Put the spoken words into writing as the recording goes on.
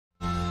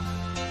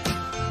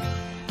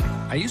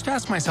I used to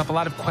ask myself a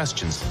lot of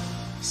questions.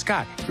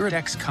 Scott, you're an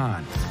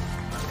ex-con.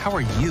 How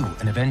are you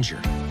an Avenger?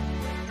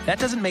 That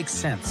doesn't make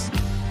sense.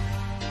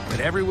 But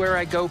everywhere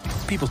I go,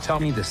 people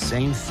tell me the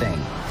same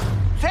thing.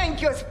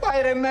 Thank you,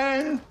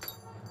 Spider-Man!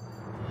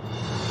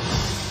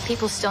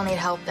 People still need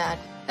help, Dad.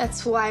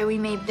 That's why we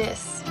made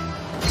this.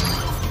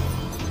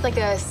 It's like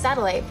a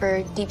satellite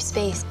for deep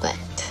space, but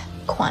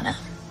quantum.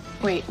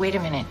 Wait a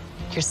minute.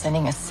 You're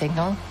sending a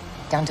signal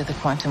down to the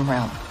quantum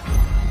realm.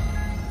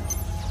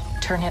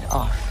 Turn it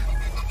off.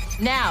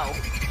 Now!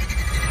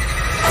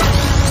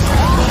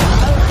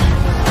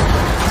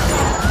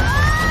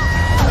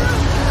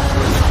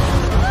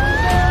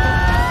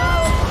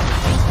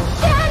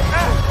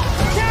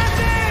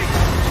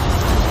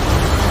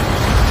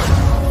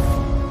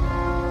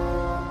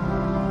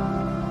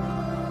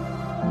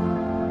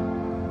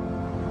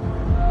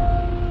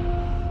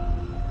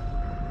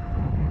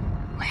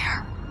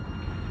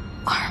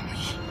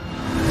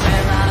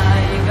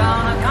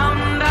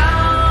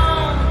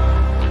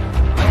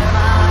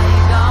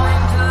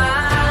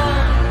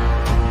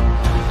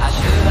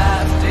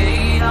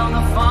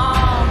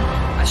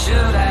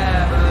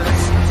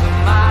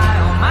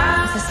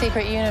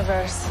 Secret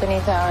universe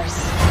beneath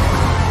ours.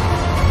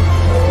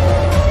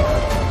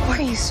 What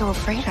are you so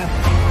afraid of?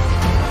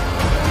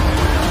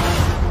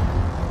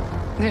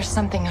 There's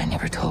something I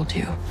never told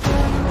you.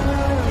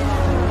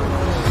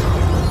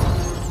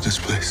 This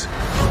place,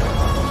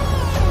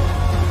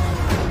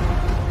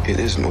 it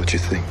isn't what you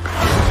think.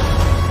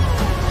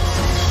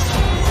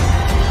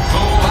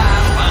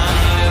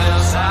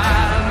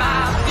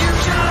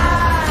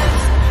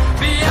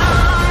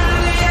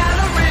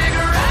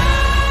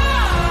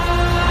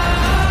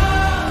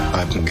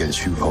 I can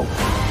get you home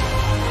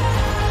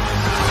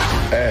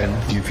and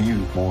give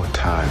you more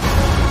time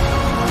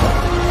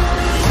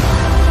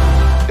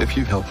if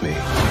you help me.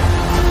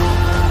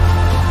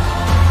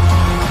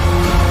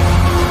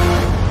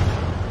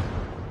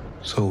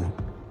 So,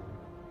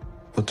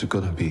 what's it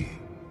gonna be,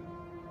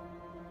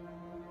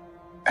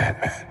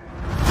 Ant-Man?